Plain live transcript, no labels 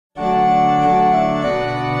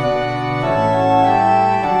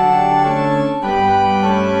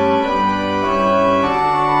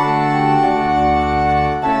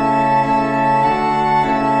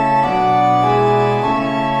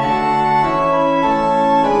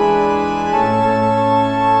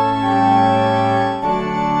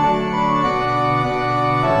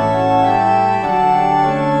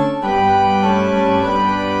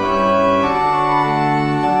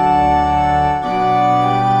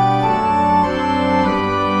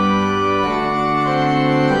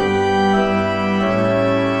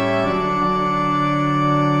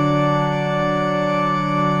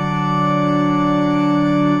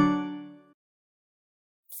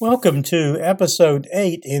Welcome to Episode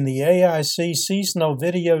 8 in the AIC seasonal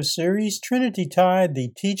video series, Trinity-Tide, the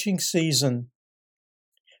Teaching Season.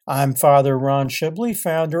 I'm Father Ron Shibley,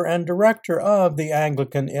 founder and director of the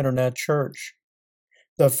Anglican Internet Church.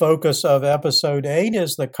 The focus of Episode 8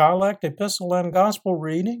 is the Collect, Epistle, and Gospel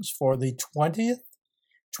readings for the 20th,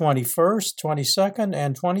 21st, 22nd,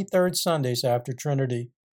 and 23rd Sundays after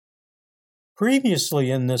Trinity.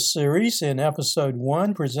 Previously in this series, in Episode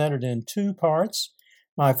 1, presented in two parts,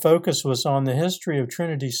 my focus was on the history of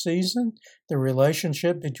Trinity Season, the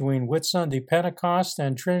relationship between Whitsunday Pentecost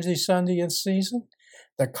and Trinity Sunday in Season,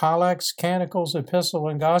 the Collects, Canticles, Epistle,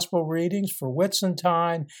 and Gospel readings for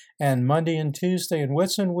Whitsuntide and Monday and Tuesday in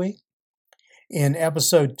Whitsun Week. In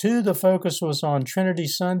Episode 2, the focus was on Trinity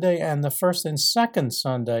Sunday and the first and second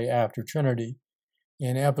Sunday after Trinity.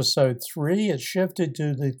 In Episode 3, it shifted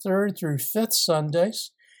to the 3rd through 5th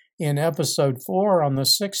Sundays. In Episode 4, on the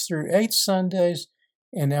 6th through 8th Sundays.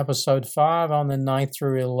 In Episode 5, on the 9th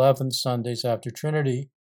through 11th Sundays after Trinity.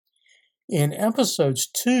 In Episodes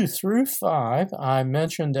 2 through 5, I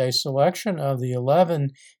mentioned a selection of the 11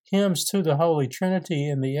 hymns to the Holy Trinity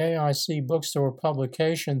in the AIC bookstore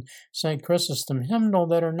publication St. Chrysostom Hymnal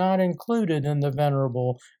that are not included in the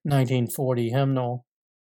venerable 1940 hymnal.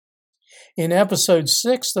 In Episode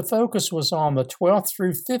 6, the focus was on the 12th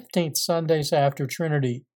through 15th Sundays after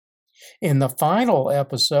Trinity. In the final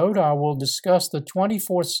episode, I will discuss the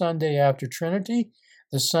 24th Sunday after Trinity,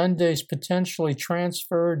 the Sundays potentially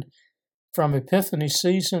transferred from Epiphany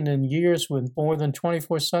season in years with more than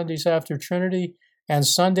 24 Sundays after Trinity, and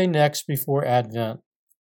Sunday next before Advent.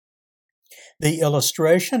 The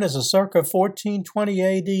illustration is a circa 1420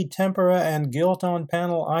 AD tempera and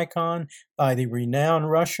gilt-on-panel icon by the renowned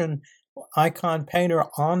Russian icon painter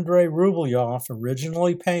Andrei Rublev,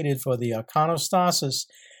 originally painted for the iconostasis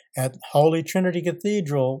at Holy Trinity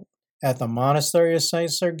Cathedral at the Monastery of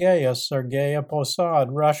St. Sergeia Posad,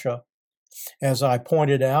 Russia. As I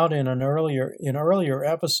pointed out in earlier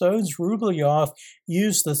episodes, Rublev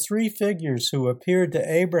used the three figures who appeared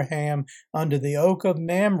to Abraham under the oak of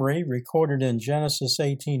Mamre, recorded in Genesis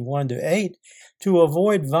 18:1-8, to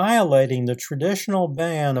avoid violating the traditional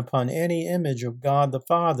ban upon any image of God the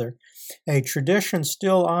Father, a tradition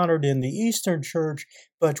still honored in the Eastern Church,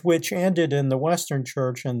 but which ended in the Western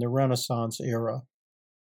Church in the Renaissance era.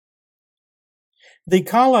 The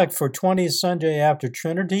Collect for 20th Sunday after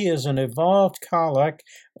Trinity is an evolved collect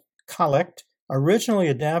originally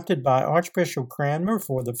adapted by Archbishop Cranmer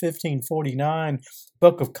for the 1549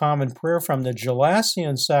 Book of Common Prayer from the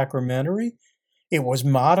Gelasian Sacramentary. It was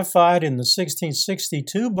modified in the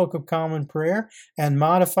 1662 Book of Common Prayer and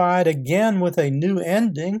modified again with a new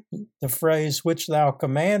ending, the phrase "which thou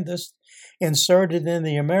commandest," inserted in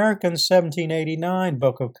the American 1789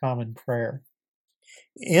 Book of Common Prayer.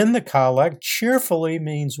 In the Collect, cheerfully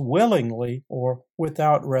means willingly or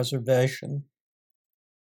without reservation.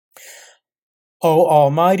 O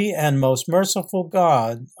Almighty and most merciful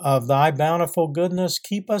God, of thy bountiful goodness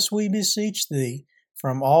keep us, we beseech thee,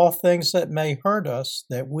 from all things that may hurt us,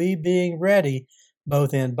 that we, being ready,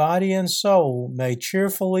 both in body and soul, may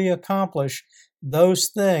cheerfully accomplish those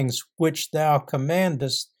things which thou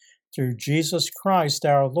commandest through Jesus Christ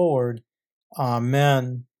our Lord.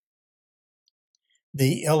 Amen.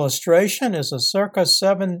 The illustration is a circa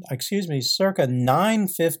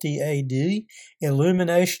 950 AD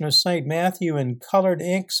illumination of St. Matthew in colored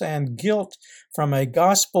inks and gilt from a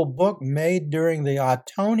gospel book made during the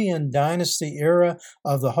Ottonian dynasty era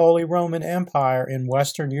of the Holy Roman Empire in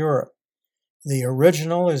Western Europe. The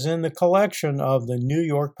original is in the collection of the New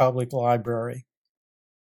York Public Library.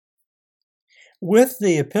 With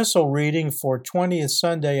the epistle reading for 20th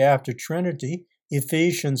Sunday after Trinity,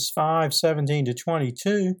 Ephesians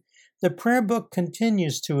 5:17-22, the prayer book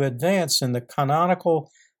continues to advance in the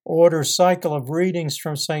canonical order cycle of readings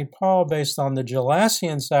from St. Paul based on the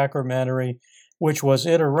Gelasian Sacramentary, which was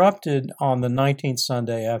interrupted on the 19th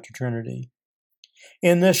Sunday after Trinity.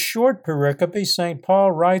 In this short pericope, St.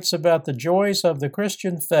 Paul writes about the joys of the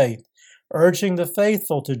Christian faith, urging the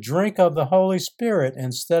faithful to drink of the Holy Spirit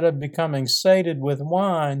instead of becoming sated with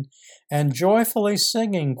wine, and joyfully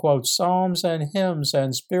singing, quote, psalms and hymns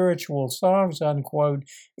and spiritual songs, unquote,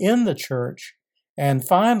 in the church, and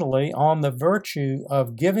finally on the virtue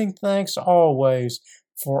of giving thanks always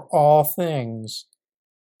for all things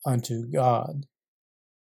unto God.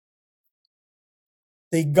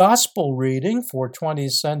 The Gospel reading for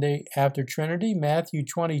 20th Sunday after Trinity, Matthew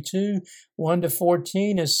 22,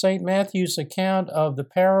 1-14, is St. Matthew's account of the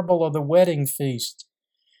parable of the wedding feast.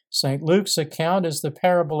 St. Luke's account is the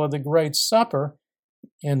parable of the Great Supper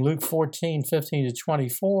in Luke 14,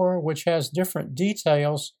 15-24, which has different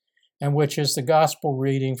details and which is the Gospel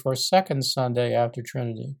reading for second Sunday after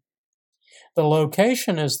Trinity. The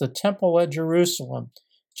location is the temple at Jerusalem.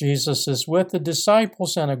 Jesus is with the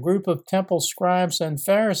disciples and a group of temple scribes and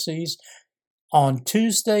Pharisees on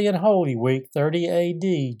Tuesday in Holy Week, 30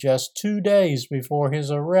 AD, just 2 days before his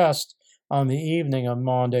arrest on the evening of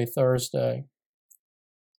Maundy Thursday.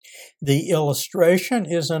 The illustration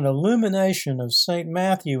is an illumination of St.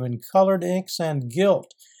 Matthew in colored inks and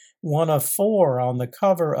gilt, one of 4 on the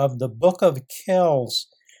cover of the Book of Kells,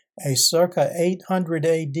 a circa 800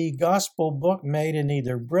 AD gospel book made in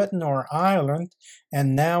either Britain or Ireland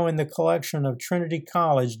and now in the collection of Trinity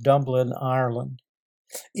College, Dublin, Ireland.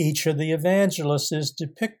 Each of the evangelists is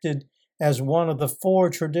depicted as one of the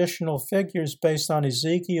 4 traditional figures based on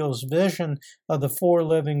Ezekiel's vision of the 4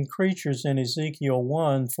 living creatures in Ezekiel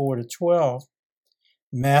 1, 4-12.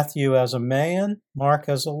 Matthew as a man, Mark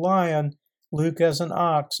as a lion, Luke as an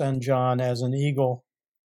ox, and John as an eagle.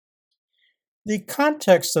 The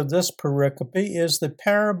context of this pericope is the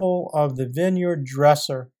parable of the vineyard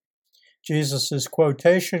dresser. Jesus'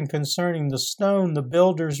 quotation concerning the stone the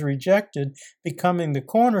builders rejected becoming the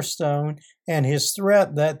cornerstone, and his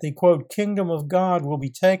threat that the, quote, kingdom of God will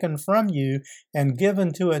be taken from you and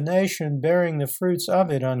given to a nation bearing the fruits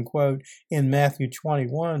of it, unquote, in Matthew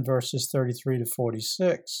 21, verses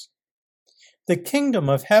 33-46. The kingdom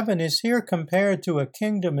of heaven is here compared to a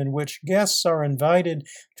kingdom in which guests are invited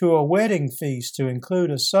to a wedding feast to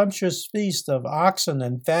include a sumptuous feast of oxen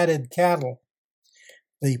and fatted cattle.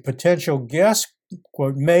 The potential guests,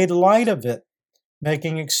 quote, made light of it,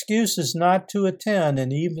 making excuses not to attend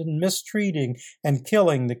and even mistreating and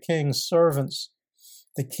killing the king's servants.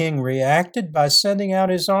 The king reacted by sending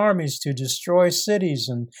out his armies to destroy cities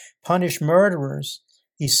and punish murderers.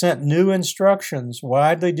 He sent new instructions,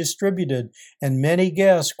 widely distributed, and many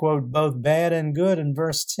guests, quote, both bad and good, in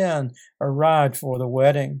verse 10, arrived for the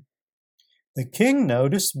wedding. The king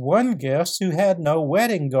noticed one guest who had no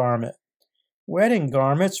wedding garment. Wedding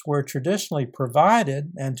garments were traditionally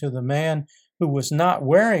provided, and to the man who was not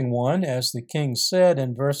wearing one, as the king said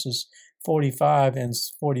in verses 45 and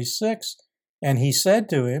 46, and he said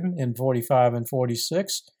to him in 45 and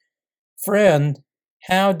 46, "Friend,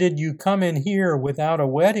 how did you come in here without a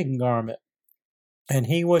wedding garment?" And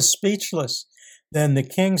he was speechless. Then the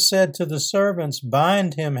king said to the servants,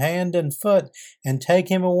 "Bind him hand and foot, and take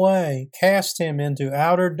him away. Cast him into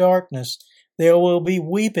outer darkness. There will be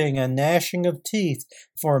weeping and gnashing of teeth,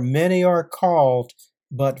 for many are called,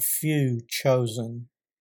 but few chosen."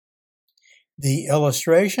 The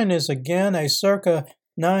illustration is again a circa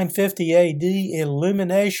 950 AD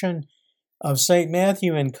illumination of St.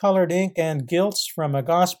 Matthew in colored ink and gilts from a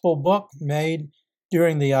gospel book made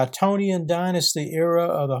during the Ottonian dynasty era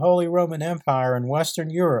of the Holy Roman Empire in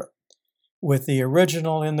Western Europe, with the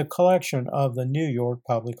original in the collection of the New York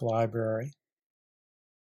Public Library.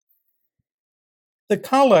 The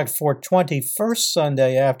collect for 21st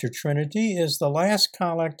Sunday after Trinity is the last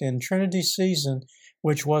collect in Trinity season,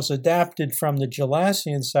 which was adapted from the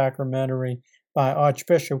Gelasian Sacramentary by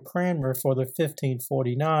Archbishop Cranmer for the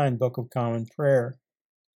 1549 Book of Common Prayer.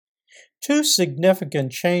 2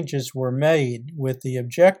 significant changes were made with the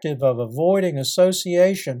objective of avoiding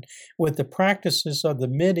association with the practices of the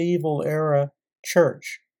medieval era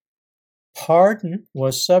church. Pardon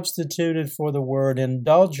was substituted for the word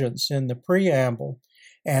indulgence in the preamble,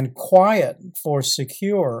 and quiet for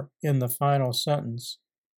secure in the final sentence.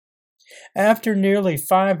 After nearly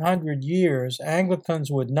 500 years, Anglicans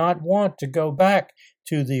would not want to go back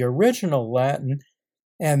to the original Latin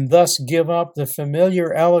and thus give up the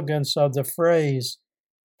familiar elegance of the phrase,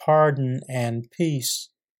 pardon and peace.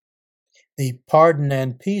 The Pardon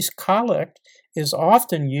and Peace Collect is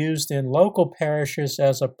often used in local parishes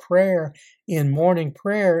as a prayer in morning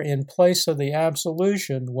prayer in place of the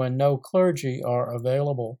absolution when no clergy are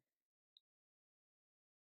available.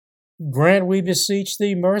 Grant, we beseech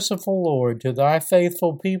thee, merciful Lord, to thy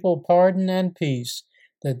faithful people pardon and peace,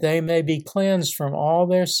 that they may be cleansed from all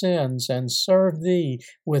their sins and serve thee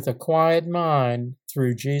with a quiet mind,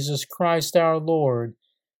 through Jesus Christ our Lord.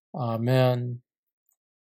 Amen.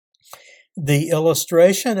 The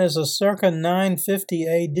illustration is a circa 950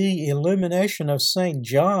 AD illumination of St.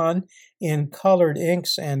 John in colored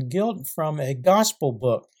inks and gilt from a gospel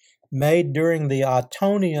book made during the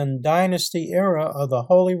Ottonian dynasty era of the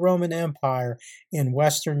Holy Roman Empire in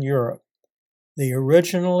Western Europe. The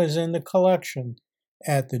original is in the collection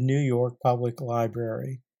at the New York Public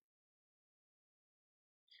Library.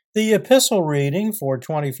 The epistle reading for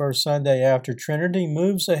 21st Sunday after Trinity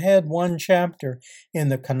moves ahead 1 chapter in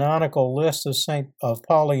the canonical list of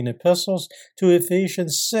Pauline epistles to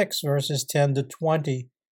Ephesians 6, verses 10-20.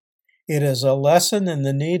 It is a lesson in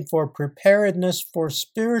the need for preparedness for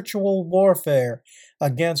spiritual warfare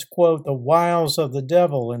against, quote, the wiles of the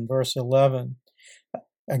devil in verse 11,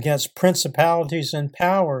 against principalities and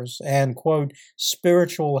powers and, quote,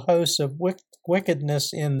 spiritual hosts of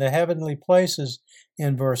wickedness in the heavenly places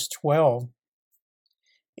in verse 12.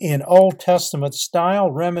 In Old Testament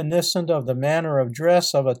style, reminiscent of the manner of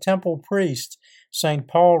dress of a temple priest, St.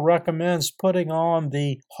 Paul recommends putting on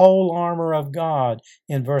the whole armor of God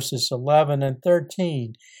in verses 11 and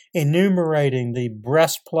 13, enumerating the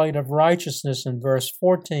breastplate of righteousness in verse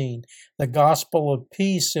 14, the gospel of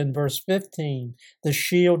peace in verse 15, the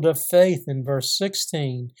shield of faith in verse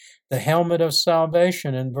 16, the helmet of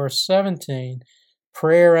salvation in verse 17,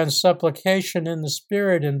 prayer and supplication in the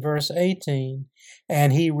Spirit in verse 18,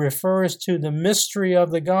 and he refers to the mystery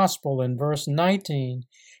of the gospel in verse 19,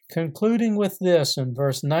 concluding with this in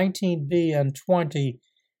verse 19b and 20,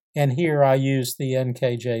 and here I use the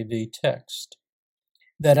NKJV text,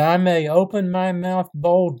 that I may open my mouth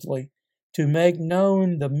boldly to make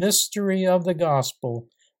known the mystery of the gospel,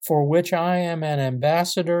 for which I am an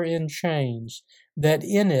ambassador in chains, that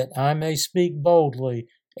in it I may speak boldly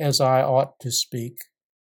as I ought to speak.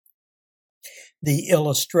 The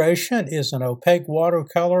illustration is an opaque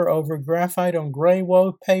watercolor over graphite on gray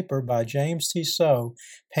wove paper by James Tissot,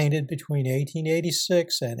 painted between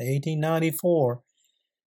 1886 and 1894,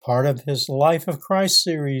 part of his Life of Christ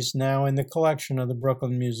series now in the collection of the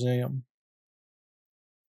Brooklyn Museum.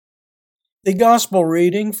 The Gospel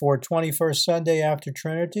reading for 21st Sunday after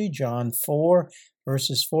Trinity, John 4,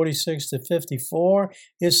 verses 46 to 54,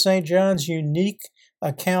 is St. John's unique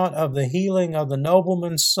account of the healing of the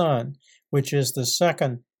nobleman's son, which is the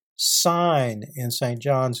second sign in St.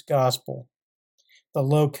 John's Gospel. The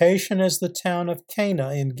location is the town of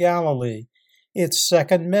Cana in Galilee, its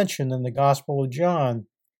second mention in the Gospel of John,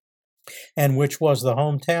 and which was the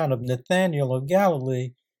hometown of Nathanael of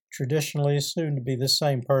Galilee, traditionally assumed to be the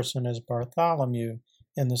same person as Bartholomew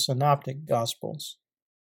in the Synoptic Gospels.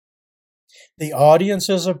 The audience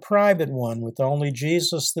is a private one, with only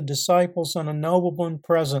Jesus, the disciples, and a nobleman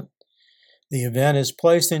present. The event is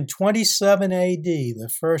placed in 27 AD,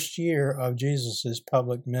 the first year of Jesus'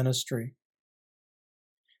 public ministry.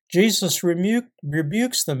 Jesus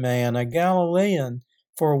rebukes the man, a Galilean,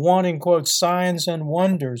 for wanting, quote, signs and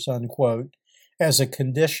wonders, unquote, as a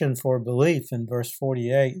condition for belief in verse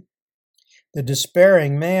 48. The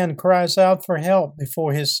despairing man cries out for help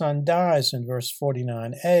before his son dies in verse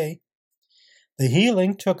 49a. The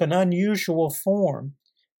healing took an unusual form.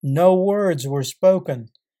 No words were spoken.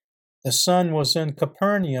 The son was in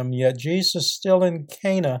Capernaum, yet Jesus, still in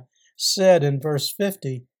Cana, said in verse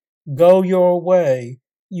 50, "Go your way,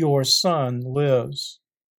 your son lives."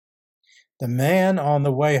 The man on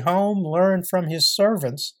the way home learned from his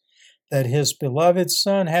servants that his beloved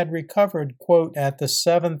son had recovered, quote, at the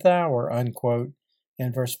 7th hour, unquote,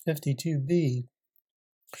 in verse 52b,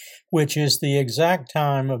 which is the exact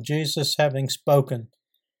time of Jesus having spoken.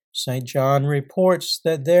 St. John reports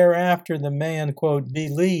that thereafter the man, quote,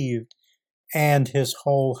 believed, and his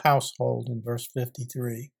whole household in verse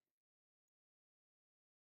 53.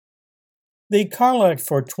 The collect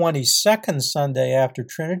for 22nd Sunday after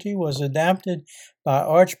Trinity was adapted by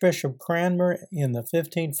Archbishop Cranmer in the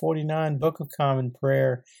 1549 Book of Common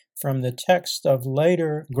Prayer from the text of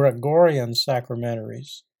later Gregorian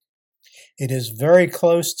sacramentaries. It is very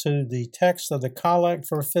close to the text of the collect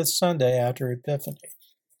for 5th Sunday after Epiphany.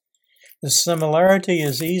 The similarity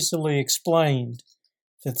is easily explained.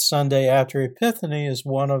 5th Sunday after Epiphany is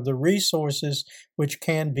one of the resources which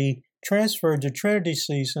can be transferred to Trinity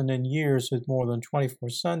season in years with more than 24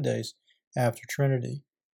 Sundays after Trinity.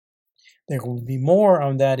 There will be more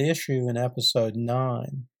on that issue in episode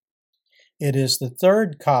 9. It is the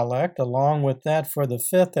third collect, along with that for the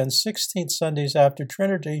 5th and 16th Sundays after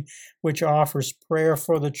Trinity, which offers prayer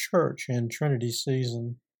for the Church in Trinity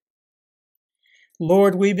season.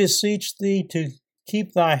 Lord, we beseech Thee to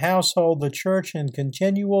keep Thy household, the Church, in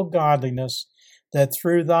continual godliness, that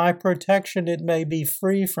through Thy protection it may be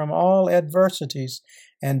free from all adversities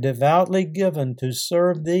and devoutly given to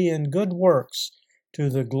serve Thee in good works, to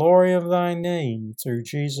the glory of Thy name, through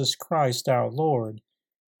Jesus Christ our Lord.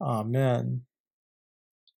 Amen.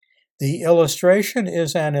 The illustration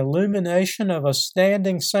is an illumination of a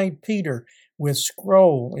standing St. Peter with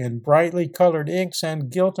scroll in brightly colored inks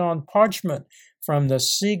and gilt on parchment from the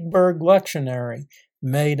Siegburg Lectionary,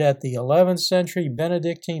 made at the 11th century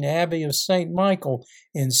Benedictine Abbey of St. Michael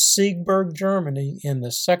in Siegburg, Germany in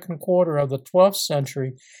the second quarter of the 12th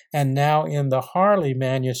century, and now in the Harley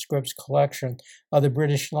Manuscripts collection of the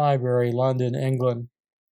British Library, London, England.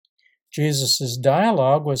 Jesus'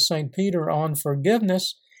 dialogue with St. Peter on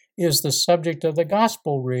forgiveness is the subject of the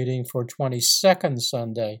Gospel reading for 22nd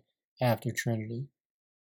Sunday after Trinity.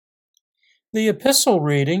 The epistle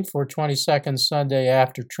reading for 22nd Sunday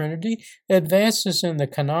after Trinity advances in the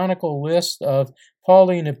canonical list of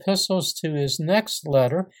Pauline epistles to his next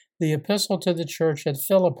letter, the epistle to the church at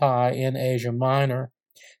Philippi in Asia Minor,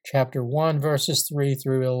 chapter 1, verses 3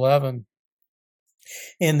 through 11.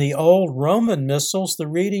 In the old Roman missals, the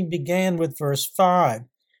reading began with verse 5.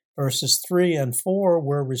 Verses 3 and 4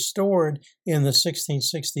 were restored in the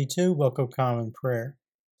 1662 Book of Common Prayer.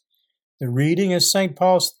 The reading is St.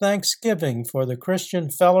 Paul's thanksgiving for the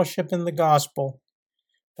Christian fellowship in the gospel.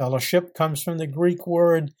 Fellowship comes from the Greek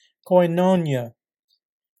word koinonia,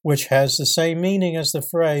 which has the same meaning as the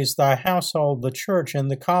phrase, thy household, the church,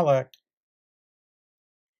 and the collect.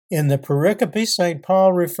 In the pericope, St.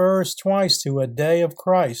 Paul refers twice to a day of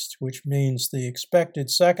Christ, which means the expected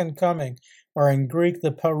second coming, or in Greek,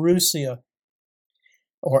 the parousia,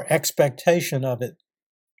 or expectation of it.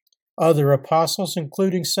 Other apostles,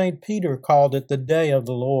 including St. Peter, called it the day of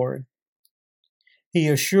the Lord. He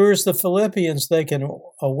assures the Philippians they can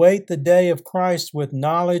await the day of Christ with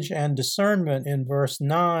knowledge and discernment in verse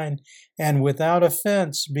 9, and without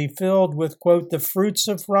offense be filled with, quote, the fruits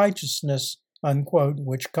of righteousness, unquote,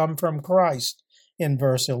 which come from Christ in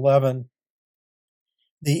verse 11.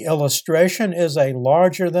 The illustration is a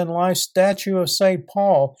larger-than-life statue of St.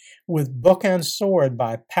 Paul with book and sword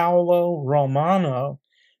by Paolo Romano,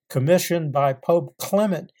 commissioned by Pope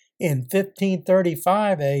Clement in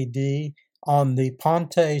 1535 A.D. on the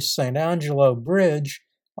Ponte St. Angelo Bridge,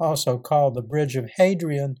 also called the Bridge of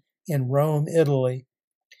Hadrian, in Rome, Italy.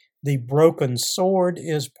 The broken sword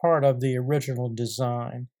is part of the original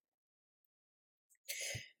design.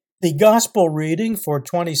 The Gospel reading for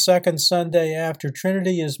 22nd Sunday after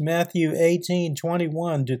Trinity is Matthew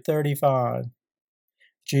 18:21-35.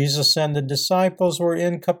 Jesus and the disciples were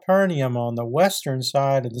in Capernaum on the western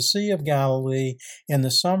side of the Sea of Galilee in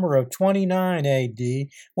the summer of 29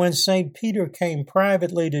 A.D. when St. Peter came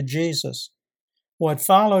privately to Jesus. What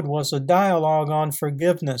followed was a dialogue on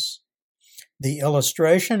forgiveness. The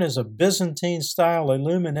illustration is a Byzantine-style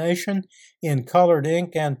illumination in colored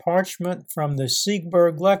ink and parchment from the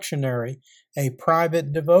Siegburg Lectionary, a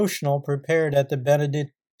private devotional prepared at the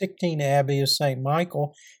Benedictine Abbey of St.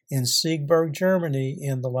 Michael in Siegburg, Germany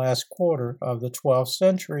in the last quarter of the 12th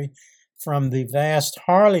century from the vast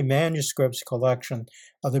Harley manuscripts collection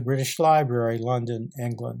of the British Library, London,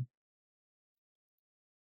 England.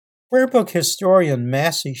 Prayer book historian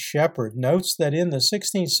Massey Shepherd notes that in the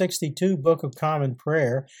 1662 Book of Common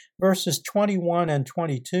Prayer, verses 21 and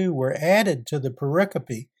 22 were added to the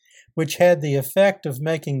pericope, which had the effect of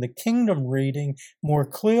making the kingdom reading more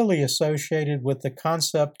clearly associated with the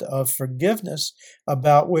concept of forgiveness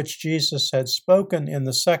about which Jesus had spoken in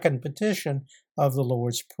the second petition of the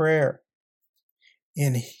Lord's Prayer.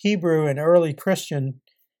 In Hebrew and early Christian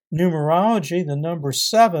numerology, the number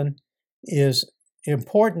 7 is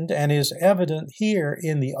important and is evident here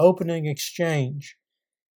in the opening exchange.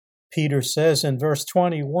 Peter says in verse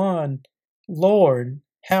 21, Lord,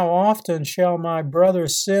 how often shall my brother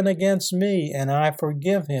sin against me and I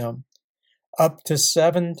forgive him? Up to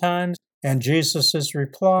 7 times? And Jesus'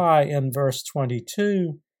 reply in verse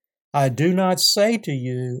 22, I do not say to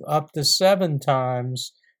you up to 7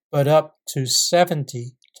 times, but up to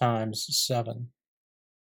 70 times 7.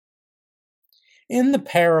 In the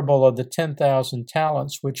parable of the 10,000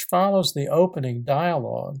 talents, which follows the opening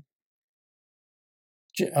dialogue,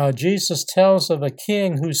 Jesus tells of a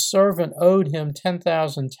king whose servant owed him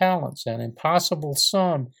 10,000 talents, an impossible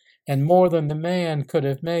sum, and more than the man could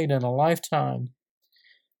have made in a lifetime.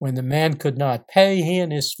 When the man could not pay, he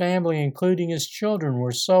and his family, including his children,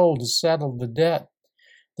 were sold to settle the debt.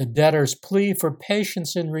 The debtor's plea for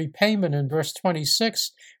patience in repayment in verse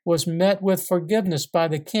 26 was met with forgiveness by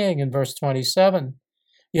the king in verse 27.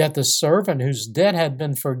 Yet the servant whose debt had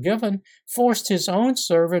been forgiven forced his own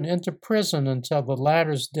servant into prison until the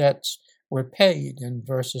latter's debts were paid in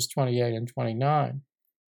verses 28 and 29.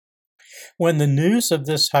 When the news of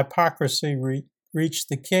this hypocrisy reached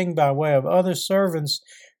the king by way of other servants,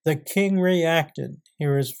 the king reacted.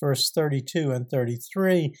 Here is verse 32 and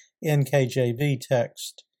 33 in KJV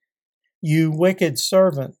text. You wicked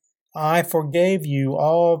servant, I forgave you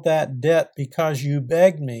all that debt because you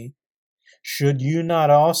begged me. Should you not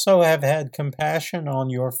also have had compassion on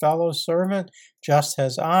your fellow servant, just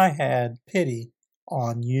as I had pity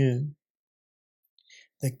on you?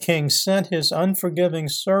 The king sent his unforgiving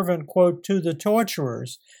servant, quote, to the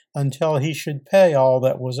torturers until he should pay all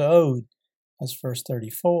that was owed. That's verse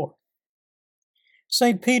 34.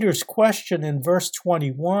 St. Peter's question in verse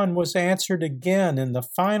 21 was answered again in the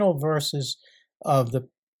final verses of the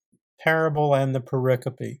parable and the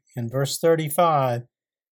pericope. In verse 35,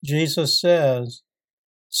 Jesus says,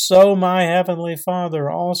 "So my heavenly Father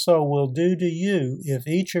also will do to you if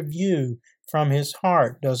each of you from his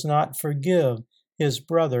heart does not forgive his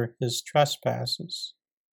brother his trespasses."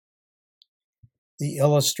 The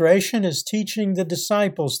illustration is teaching the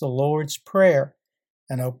disciples the Lord's Prayer,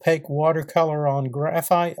 an opaque watercolor on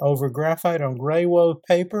graphite on gray wove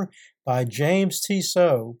paper by James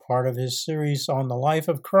Tissot, part of his series on the life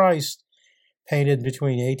of Christ, painted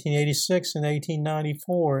between 1886 and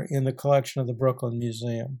 1894 in the collection of the Brooklyn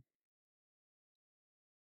Museum.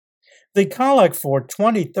 The collect for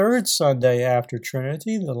 23rd Sunday after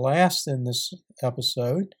Trinity, the last in this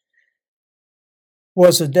episode,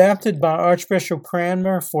 was adapted by Archbishop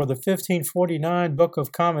Cranmer for the 1549 Book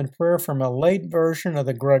of Common Prayer from a late version of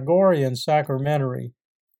the Gregorian Sacramentary.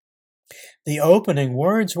 The opening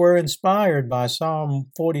words were inspired by Psalm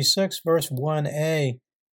 46, verse 1a.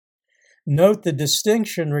 Note the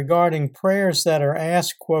distinction regarding prayers that are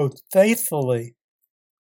asked, quote, faithfully,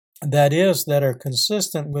 that is, that are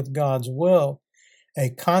consistent with God's will, a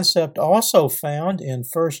concept also found in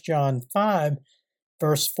 1 John 5,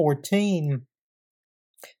 verse 14,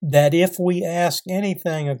 that if we ask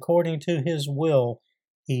anything according to his will,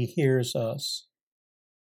 he hears us.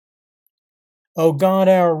 O God,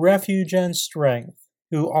 our refuge and strength,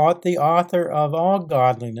 who art the author of all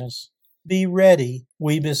godliness, be ready,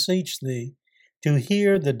 we beseech thee, to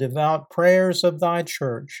hear the devout prayers of thy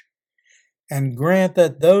church, and grant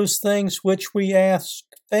that those things which we ask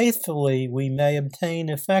faithfully we may obtain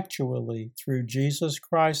effectually through Jesus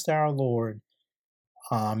Christ our Lord.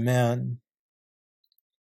 Amen.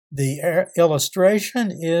 The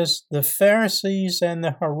illustration is the Pharisees and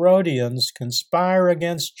the Herodians conspire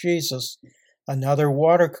against Jesus, another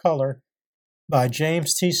watercolor by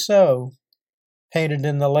James Tissot, painted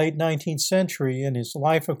in the late 19th century in his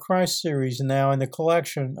Life of Christ series, now in the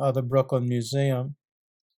collection of the Brooklyn Museum.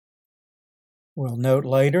 We'll note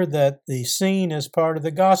later that the scene is part of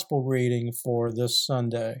the Gospel reading for this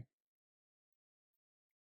Sunday.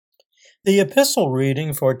 The epistle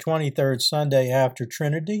reading for 23rd Sunday after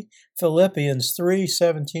Trinity, Philippians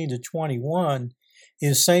 3:17-21,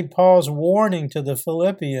 is St. Paul's warning to the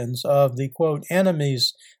Philippians of the, quote,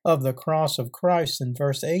 enemies of the cross of Christ in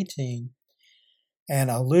verse 18, an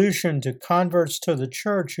allusion to converts to the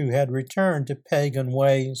church who had returned to pagan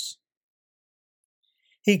ways.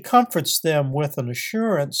 He comforts them with an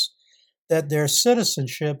assurance that their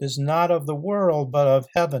citizenship is not of the world but of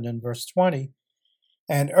heaven in verse 20,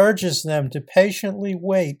 and urges them to patiently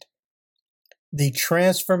wait the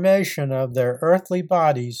transformation of their earthly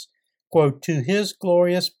bodies, quote, to his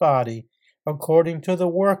glorious body, according to the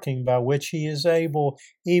working by which he is able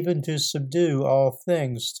even to subdue all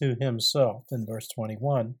things to himself, in verse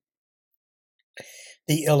 21.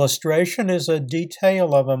 The illustration is a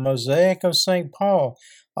detail of a mosaic of St. Paul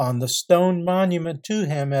on the stone monument to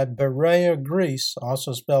him at Berea, Greece,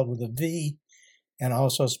 also spelled with a V, and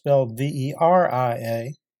also spelled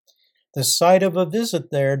Veria, the site of a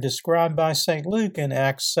visit there described by St. Luke in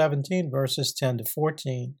Acts 17, verses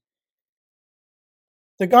 10-14.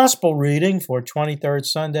 The Gospel reading for 23rd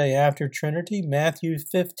Sunday after Trinity, Matthew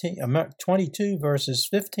 22, verses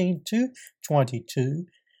 15-22,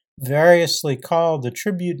 variously called the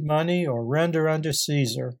tribute money or render unto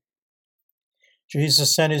Caesar.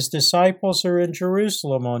 Jesus and his disciples are in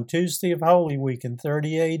Jerusalem on Tuesday of Holy Week in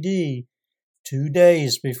 30 A.D., 2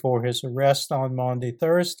 days before his arrest on Maundy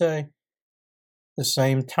Thursday, the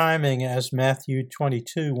same timing as Matthew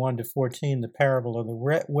 22, 1-14, the parable of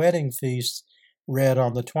the wedding feast read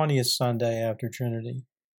on the 20th Sunday after Trinity.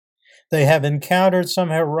 They have encountered some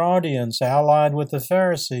Herodians allied with the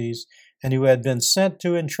Pharisees and who had been sent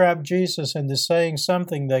to entrap Jesus into saying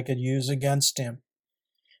something they could use against him.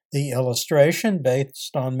 The illustration,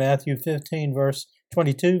 based on Matthew 15, verse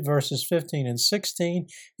 22, verses 15 and 16,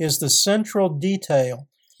 is the central detail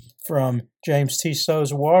from James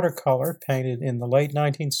Tissot's watercolor, painted in the late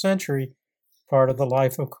 19th century, part of the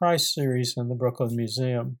Life of Christ series in the Brooklyn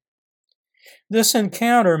Museum. This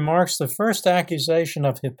encounter marks the first accusation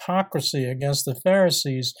of hypocrisy against the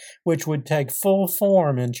Pharisees, which would take full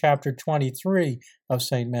form in chapter 23 of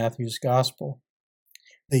St. Matthew's Gospel.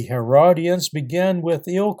 The Herodians begin with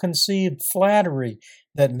ill-conceived flattery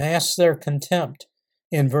that masks their contempt.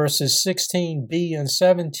 In verses 16b and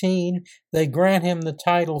 17, they grant him the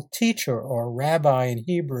title teacher or rabbi in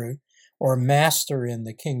Hebrew, or master in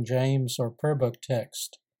the King James or Prayer Book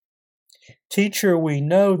text. Teacher, we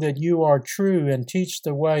know that you are true and teach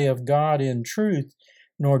the way of God in truth,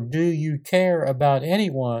 nor do you care about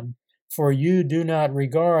anyone, for you do not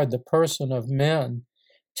regard the person of men.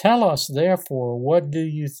 Tell us, therefore, what do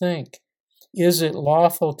you think? Is it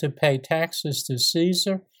lawful to pay taxes to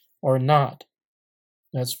Caesar or not?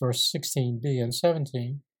 That's verse 16b and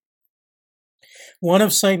 17. One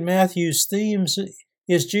of St. Matthew's themes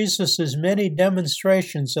is Jesus' many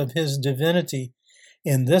demonstrations of his divinity,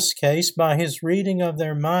 in this case by his reading of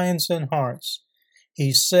their minds and hearts.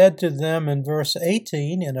 He said to them in verse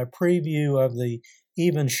 18, in a preview of the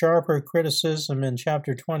even sharper criticism in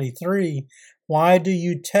chapter 23, "Why do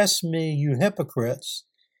you test me, you hypocrites?"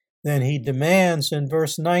 Then he demands in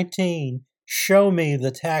verse 19, "Show me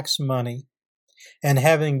the tax money." And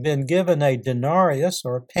having been given a denarius,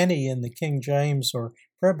 or penny in the King James or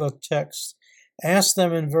Prayer Book text, asked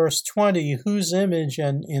them in verse 20, "Whose image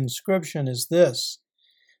and inscription is this?"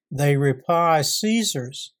 They reply,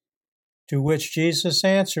 "Caesar's," to which Jesus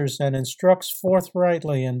answers and instructs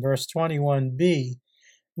forthrightly in verse 21b,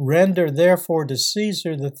 "Render therefore to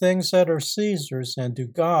Caesar the things that are Caesar's, and to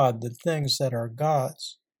God the things that are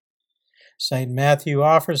God's." St. Matthew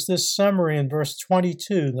offers this summary in verse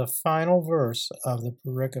 22, the final verse of the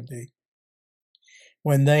pericope.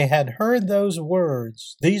 When they had heard these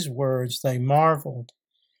words, they marveled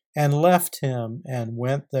and left him and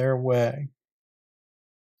went their way.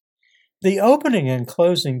 The opening and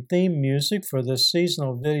closing theme music for this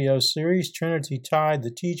seasonal video series, Trinity-Tide,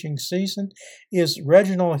 the Teaching Season, is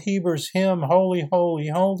Reginald Heber's hymn, "Holy, Holy,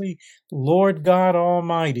 Holy, Lord God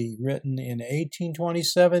Almighty," written in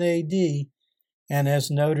 1827 AD, and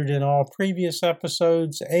as noted in all previous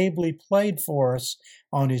episodes, ably played for us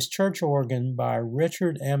on his church organ by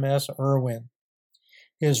Richard M.S. Irwin.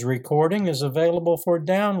 His recording is available for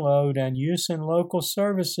download and use in local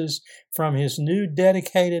services from his new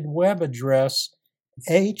dedicated web address,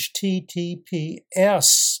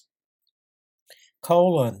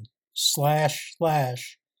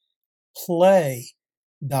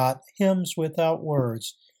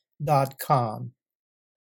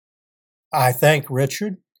 I thank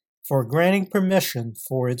Richard for granting permission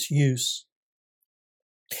for its use.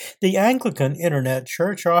 The Anglican Internet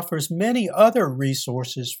Church offers many other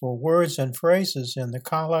resources for words and phrases in the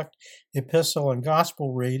collect, epistle, and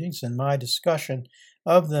gospel readings and my discussion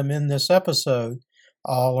of them in this episode.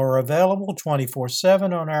 All are available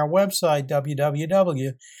 24/7 on our website,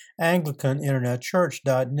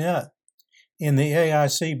 www.anglicaninternetchurch.net. In the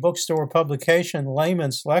AIC bookstore publication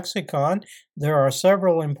Layman's Lexicon, there are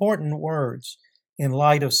several important words. In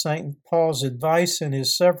light of St. Paul's advice in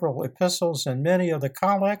his several epistles and many of the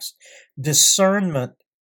collects, discernment,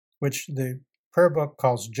 which the prayer book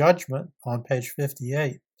calls judgment, on page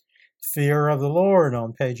 58, fear of the Lord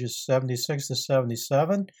on pages 76 to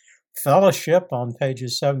 77, fellowship on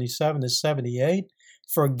pages 77 to 78,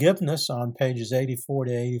 forgiveness on pages 84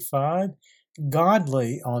 to 85,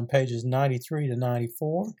 godly on pages 93 to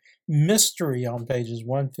 94, mystery on pages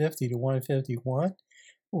 150 to 151,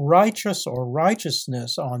 righteous or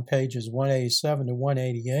righteousness on pages 187 to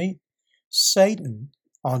 188, Satan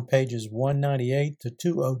on pages 198 to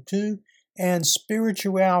 202, and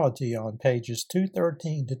spirituality on pages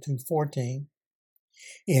 213 to 214.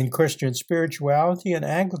 In Christian Spirituality and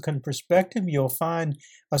Anglican Perspective, you'll find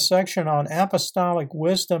a section on apostolic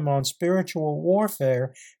wisdom on spiritual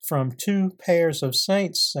warfare from two pairs of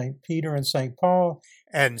saints, St. Peter and St. Paul,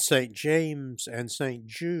 and St. James and St.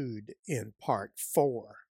 Jude in Part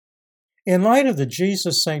 4. In light of the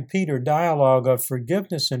Jesus-St. Peter dialogue of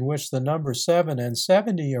forgiveness in which the numbers 7 and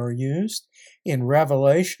 70 are used, in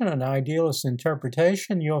Revelation, an idealist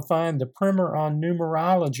interpretation, you'll find the primer on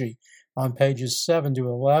numerology on pages 7 to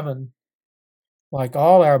 11. Like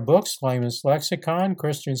all our books, Layman's Lexicon,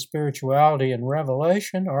 Christian Spirituality, and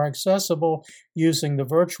Revelation are accessible using the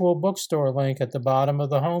virtual bookstore link at the bottom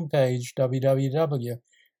of the homepage,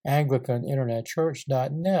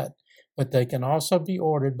 www.anglicaninternetchurch.net, but they can also be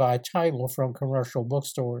ordered by title from commercial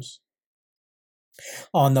bookstores.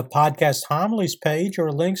 On the podcast homilies page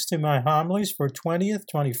are links to my homilies for 20th,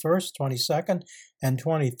 21st, 22nd, and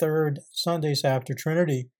 23rd Sundays after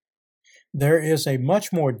Trinity. There is a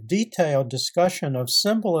much more detailed discussion of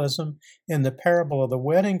symbolism in the parable of the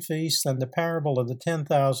wedding feast and the parable of the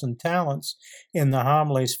 10,000 talents in the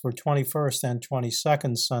homilies for 21st and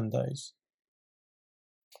 22nd Sundays.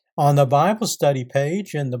 On the Bible study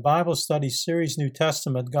page, in the Bible study series New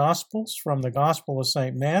Testament Gospels from the Gospel of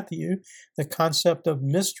St. Matthew, the concept of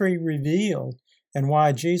mystery revealed and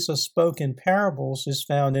why Jesus spoke in parables is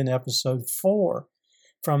found in episode 4.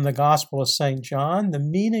 From the Gospel of St. John, the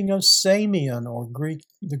meaning of Samion, or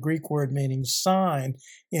the Greek word meaning sign,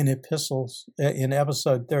 in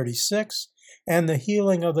episode 36, and the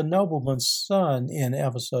healing of the nobleman's son in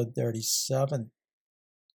episode 37.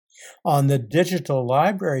 On the digital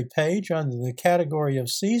library page under the category of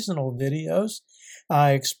seasonal videos,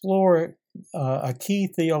 I explore a key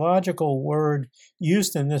theological word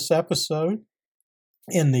used in this episode.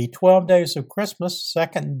 In the 12 Days of Christmas,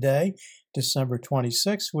 second day, December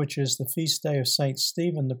 26, which is the feast day of St.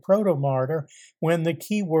 Stephen the Proto-Martyr, when the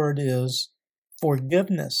key word is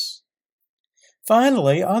forgiveness.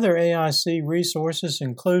 Finally, other AIC resources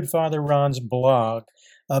include Father Ron's blog,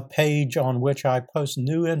 a page on which I post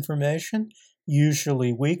new information,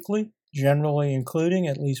 usually weekly, generally including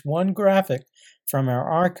at least one graphic from our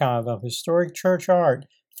archive of historic church art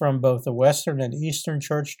from both the Western and Eastern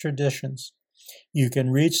church traditions. You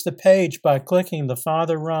can reach the page by clicking the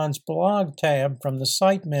Father Ron's blog tab from the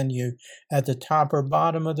site menu at the top or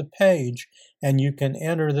bottom of the page, and you can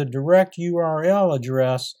enter the direct URL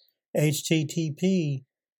address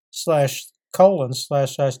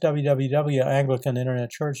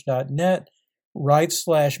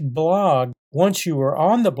http://www.anglicaninternetchurch.net/blog. Once you are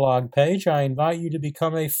on the blog page, I invite you to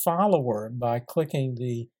become a follower by clicking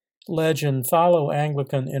the legend Follow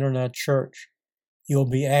Anglican Internet Church. You'll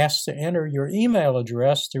be asked to enter your email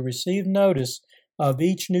address to receive notice of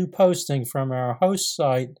each new posting from our host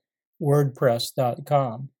site,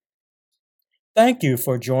 wordpress.com. Thank you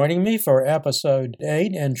for joining me for Episode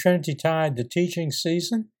 8 in Trinitytide, the teaching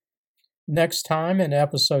season. Next time in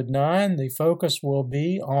Episode 9, the focus will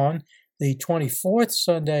be on the 24th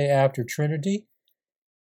Sunday after Trinity,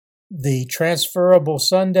 the transferable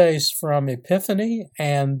Sundays from Epiphany,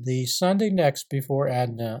 and the Sunday next before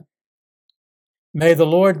Advent. May the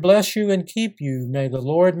Lord bless you and keep you. May the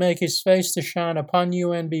Lord make his face to shine upon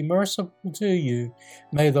you and be merciful to you.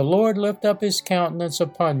 May the Lord lift up his countenance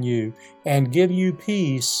upon you and give you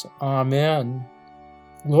peace. Amen.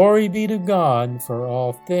 Glory be to God for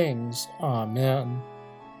all things. Amen.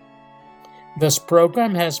 This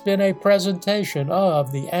program has been a presentation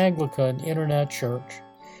of the Anglican Internet Church.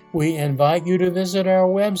 We invite you to visit our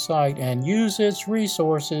website and use its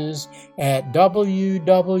resources at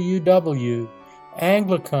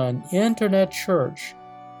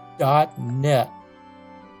www.anglicaninternetchurch.net.